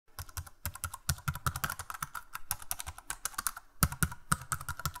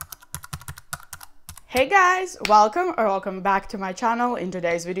Hey guys, welcome back to my channel. In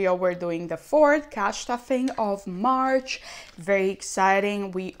today's video we're doing the fourth cash stuffing of March. Very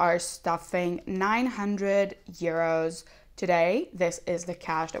exciting. We are stuffing 900 euros today. This is the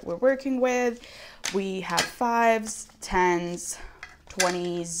cash that we're working with. We have 5s, 10s,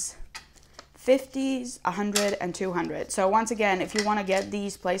 20s, 50s, 100 and 200. So once again, if you want to get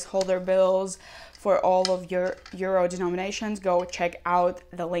these placeholder bills for all of your euro denominations, go check out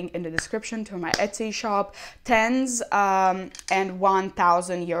the link in the description to my Etsy shop. 10s and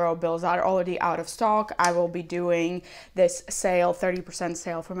 1,000 euro bills are already out of stock. I will be doing this sale, 30%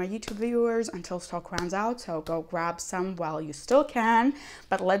 sale for my YouTube viewers until stock runs out. So go grab some while you still can.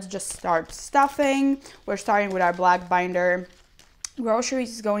 But let's just start stuffing. We're starting with our black binder.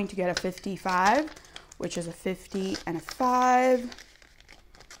 Groceries is going to get a 55, which is a 50 and a 5.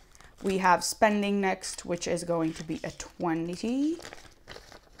 We have spending next, which is going to be a 20.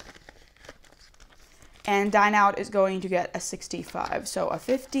 And dine out is going to get a 65. So a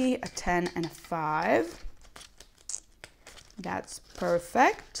 50, a 10, and a 5. That's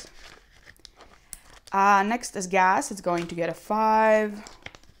perfect. Next is gas. It's going to get a 5.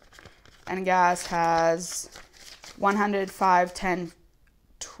 And gas has 105, 10,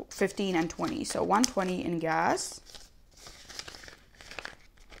 15, and 20. So 120 in gas.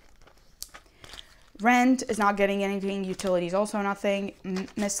 Rent is not getting anything. Utilities also nothing.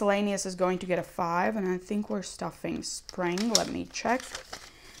 Miscellaneous is going to get a 5. And I think we're stuffing spring. Let me check.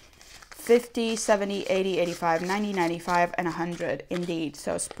 50, 70, 80, 85, 90, 95, and 100. Indeed.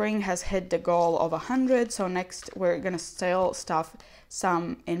 So spring has hit the goal of 100. So next we're going to still stuff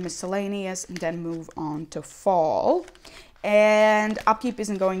some in miscellaneous and then move on to fall. And upkeep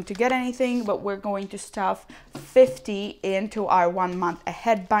isn't going to get anything, but we're going to stuff 50 into our 1 month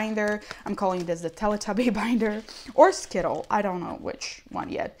ahead binder. I'm calling this the Teletubby binder or Skittle. I don't know which one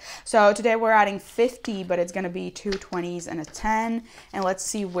yet. So today we're adding 50, but it's going to be 2 20s and a 10. And let's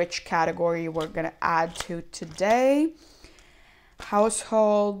see which category we're going to add to today.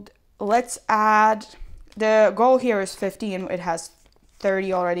 Household. Let's add, the goal here is 50 and it has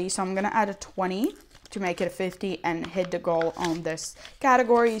 30 already. So I'm going to add a 20. To make it a 50 and hit the goal on this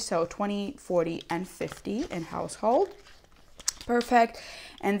category. So 20, 40, and 50 in household. Perfect.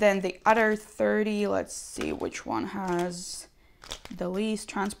 And then the other 30, let's see which one has the least.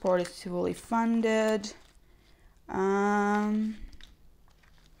 Transport is fully funded.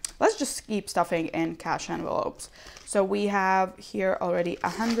 Let's just keep stuffing in cash envelopes. So we have here already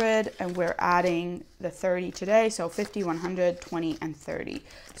 100 and we're adding the 30 today. So 50, 100, 20, and 30.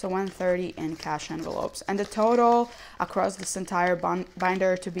 So 130 in cash envelopes. And the total across this entire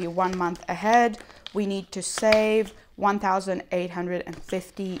binder to be 1 month ahead, we need to save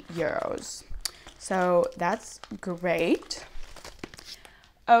 1,850 euros. So that's great.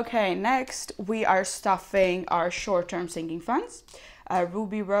 Okay, next we are stuffing our short-term sinking funds.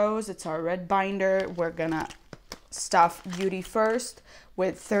 Ruby Rose, it's our red binder. We're gonna stuff Beauty first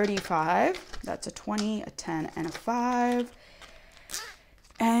with 35. That's a 20, a 10, and a 5.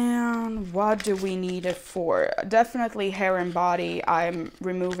 And what do we need it for? Definitely hair and body. I'm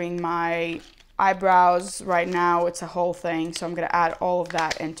removing my eyebrows right now. It's a whole thing. So I'm gonna add all of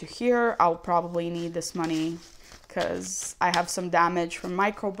that into here. I'll probably need this money because I have some damage from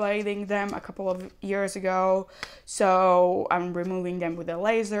microblading them a couple of years ago. So I'm removing them with a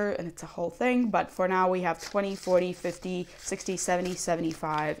laser and it's a whole thing. But for now we have 20, 40, 50, 60, 70,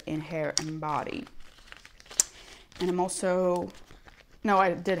 75 in hair and body. And I'm also, no,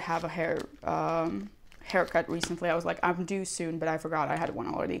 I did have a haircut recently. I was like, I'm due soon, but I forgot I had one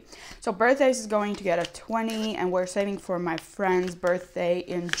already. So birthdays is going to get a 20 and we're saving for my friend's birthday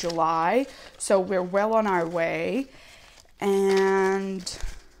in July. So we're well on our way. And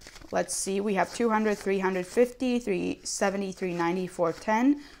let's see, we have 200, 350, 370, 390,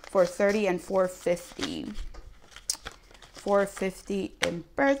 410, 430, and 450. 450 in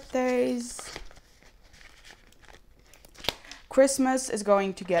birthdays. Christmas is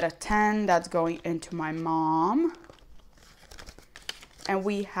going to get a 10. That's going into my mom. And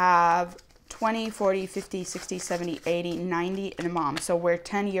we have 20, 40, 50, 60, 70, 80, 90 in mom. So we're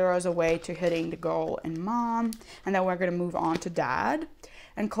 10 euros away to hitting the goal in mom. And then we're going to move on to dad.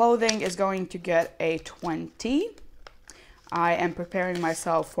 And clothing is going to get a 20. I am preparing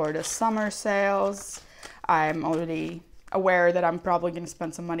myself for the summer sales. I'm already aware that I'm probably going to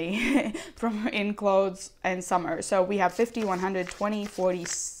spend some money in clothes in summer. So we have 50, 100, 20, 40,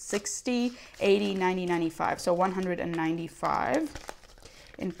 60, 80, 90, 95. So 195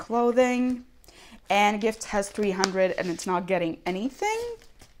 in clothing. And gifts has 300 and it's not getting anything.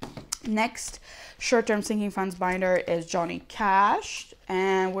 Next short-term sinking funds binder is Johnny Cash.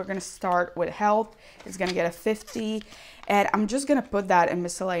 and we're gonna start with health. It's gonna get a 50, and I'm just gonna put that in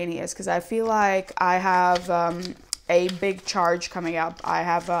miscellaneous because I feel like I have a big charge coming up. I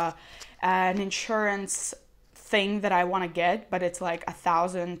have an insurance thing that I want to get, but it's like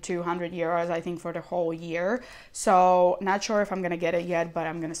 1,200 euros, I think, for the whole year. So not sure if I'm gonna get it yet, but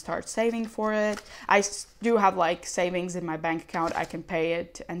I'm gonna start saving for it. I do have like savings in my bank account. I can pay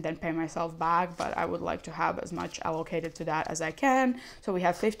it and then pay myself back, but I would like to have as much allocated to that as I can. So we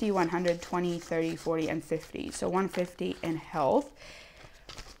have 50, 100, 20, 30, 40, and 50. So 150 in health.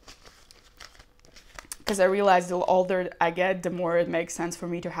 Because I realize the older I get, the more it makes sense for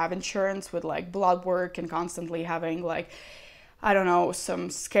me to have insurance with like blood work and constantly having like, I don't know, some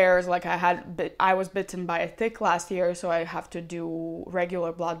scares. Like I was bitten by a tick last year, so I have to do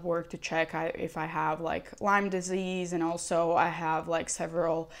regular blood work to check if I have like Lyme disease, and also I have like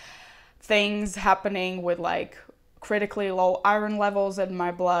several things happening with like critically low iron levels in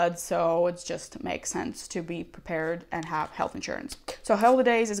my blood, so it just makes sense to be prepared and have health insurance. So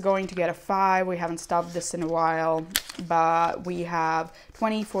holidays is going to get a 5. We haven't stopped this in a while, but we have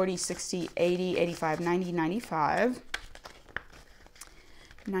 20, 40, 60, 80, 85, 90, 95.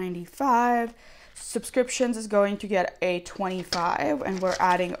 95. Subscriptions is going to get a 25, and we're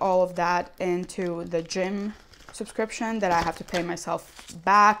adding all of that into the gym subscription that I have to pay myself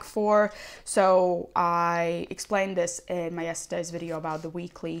back for. So I explained this in my yesterday's video about the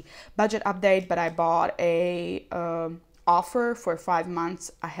weekly budget update, but I bought a offer for 5 months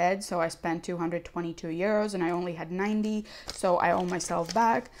ahead, so I spent 222 euros and I only had 90, so I owe myself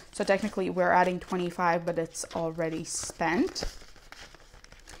back. So technically we're adding 25, but it's already spent.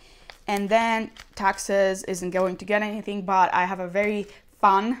 And then taxes isn't going to get anything, but I have a very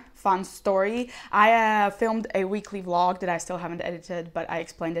fun story. I filmed a weekly vlog that I still haven't edited, but I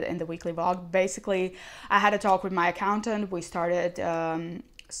explained it in the weekly vlog. Basically, I had a talk with my accountant. We started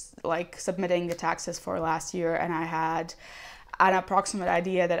like submitting the taxes for last year, and I had an approximate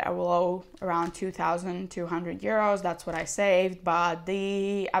idea that I will owe around 2,200 euros. That's what I saved, but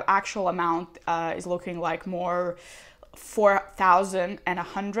the actual amount is looking like more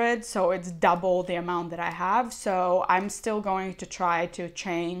 4,100, so it's double the amount that I have. So I'm still going to try to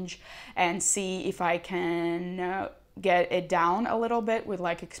change and see if I can get it down a little bit with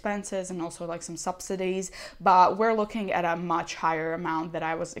like expenses and also like some subsidies, but we're looking at a much higher amount that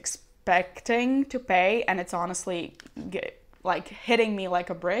I was expecting to pay, and it's honestly like hitting me like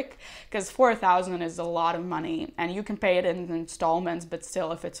a brick, because 4,000 is a lot of money, and you can pay it in installments, but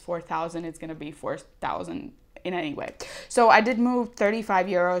still if it's 4,000, it's gonna be 4,000 in any way. So I did move 35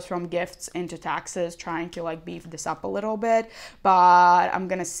 euros from gifts into taxes, trying to like beef this up a little bit, but I'm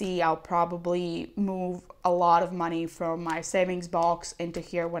gonna see. I'll probably move a lot of money from my savings box into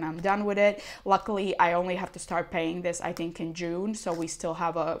here when I'm done with it. Luckily, I only have to start paying this, I think, in June, so we still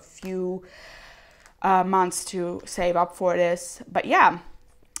have a few months to save up for this. But yeah,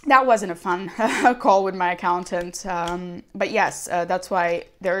 that wasn't a fun call with my accountant, but yes, that's why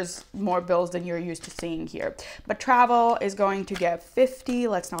there's more bills than you're used to seeing here. But travel is going to get 50.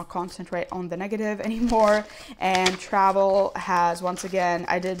 Let's not concentrate on the negative anymore. And travel has, once again,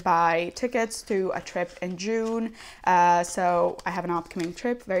 I did buy tickets to a trip in June, so I have an upcoming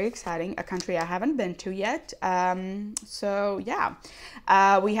trip, very exciting, a country I haven't been to yet. So yeah,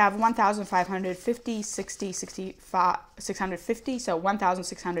 we have 1,550, 60, 65, 650, so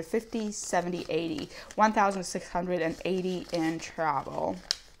 1,650, 70, 80, 1,680 in travel.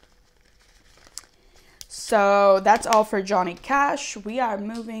 So that's all for Johnny Cash. We are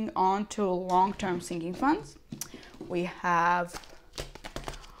moving on to long-term sinking funds. We have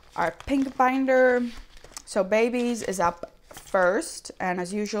our pink binder. So babies is up first, and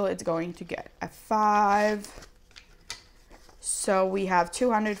as usual, it's going to get a 5. So we have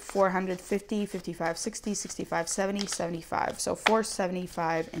 200, 450, 55, 60, 65, 70, 75. So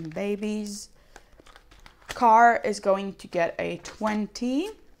 475 in babies. Car is going to get a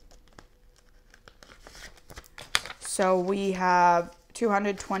 20. So we have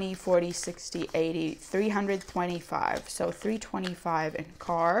 220, 40, 60, 80, 325. So 325 in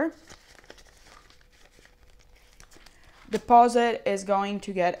car. Deposit is going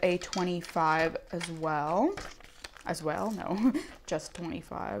to get a 25 as well. No, just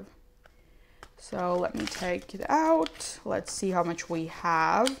 25. So let me take it out. Let's see how much we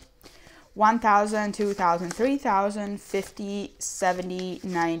have. 1,000, 2,000, 3,000, 50, 70,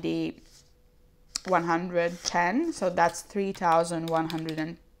 90, 110. So that's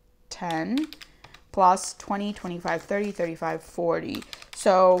 3,110 plus 20, 25, 30, 35, 40.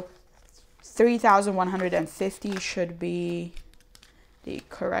 So 3,150 should be the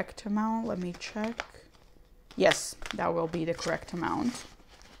correct amount. Let me check. Yes, that will be the correct amount.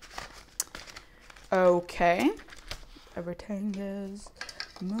 Okay, everything is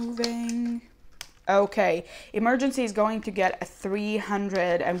moving. Okay, emergency is going to get a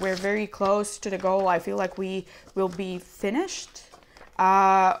 300 and we're very close to the goal. I feel like we will be finished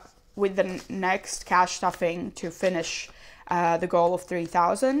with the next cash stuffing to finish the goal of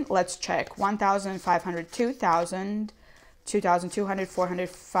 3,000. Let's check. 1,500, 2,000, 2,200, 400,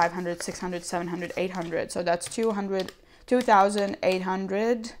 500, 600, 700, 800. So that's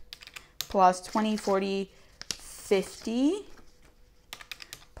 2,800 plus 20, 40, 50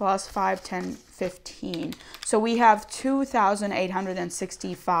 plus 5, 10, 15. So we have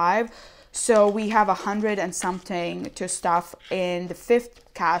 2,865. So we have 100 and something to stuff in the 5th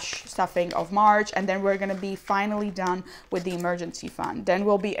cash stuffing of March, and then we're going to be finally done with the emergency fund. Then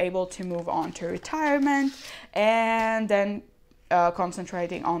we'll be able to move on to retirement and then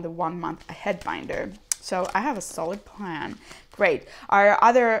concentrating on the 1 month ahead binder. So I have a solid plan. Great. Our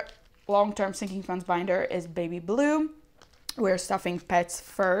other long-term sinking funds binder is baby blue. We're stuffing pets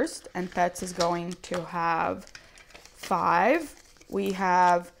first, and pets is going to have 5. We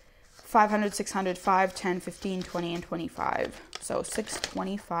have 500, 600, 5, 10, 15, 20, and 25. So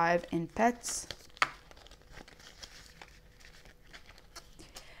 625 in pets.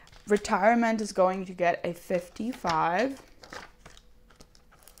 Retirement is going to get a 55.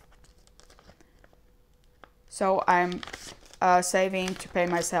 So I'm saving to pay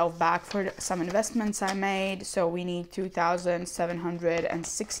myself back for some investments I made. So we need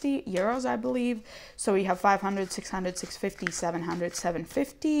 2,760 euros, I believe. So we have 500, 600, 650, 700,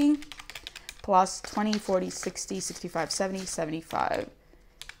 750 plus 20, 40, 60, 65, 70, 75.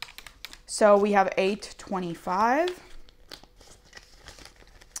 So we have 825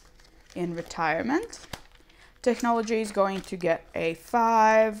 in retirement. Technology is going to get a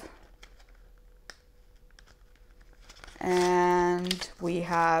 5. And we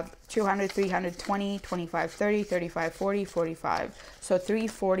have 200, 320, 25, 30, 35, 40, 45. So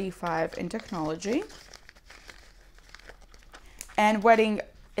 345 in technology. And wedding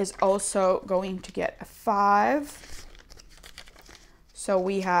is also going to get a 5. So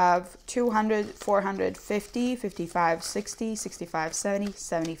we have 200, 450, 55, 60, 65, 70,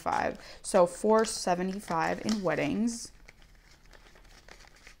 75. So 475 in weddings.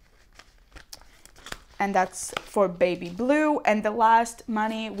 And that's for baby blue. And the last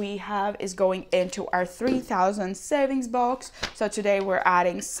money we have is going into our 3,000 savings box. So today we're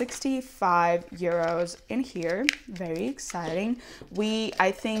adding 65 euros in here. Very exciting. We,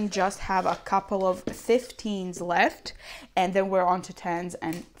 I think, just have a couple of 15s left, and then we're on to 10s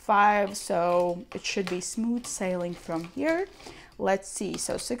and 5s. So it should be smooth sailing from here. Let's see.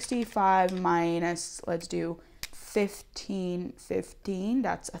 So 65 minus, let's do 15, 15.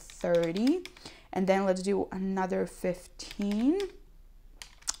 That's a 30. And then let's do another 15.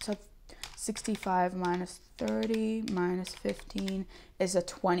 So 65 minus 30 minus 15 is a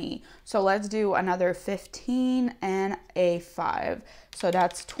 20. So let's do another 15 and a 5. So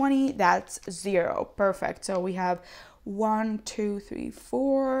that's 20, that's 0. Perfect. So we have 1, 2, 3,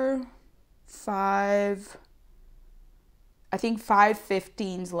 4, 5. I think 5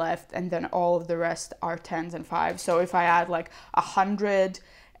 15s left, and then all of the rest are 10s and 5s. So if I add like 100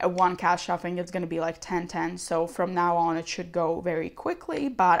 one cash stuffing, it's going to be like 10 10. So from now on it should go very quickly,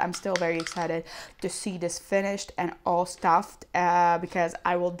 but I'm still very excited to see this finished and all stuffed, because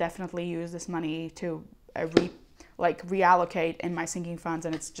I will definitely use this money to reallocate in my sinking funds,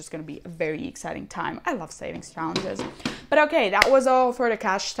 and it's just going to be a very exciting time. I love savings challenges. But okay, that was all for the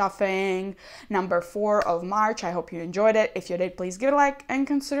cash stuffing number 4 of March. I hope you enjoyed it. If you did, please give it a like and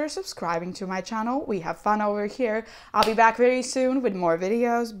consider subscribing to my channel. We have fun over here. I'll be back very soon with more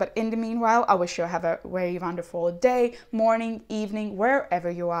videos, but in the meanwhile, I wish you have a very wonderful day, morning, evening,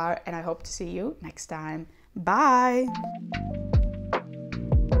 wherever you are, and I hope to see you next time. Bye!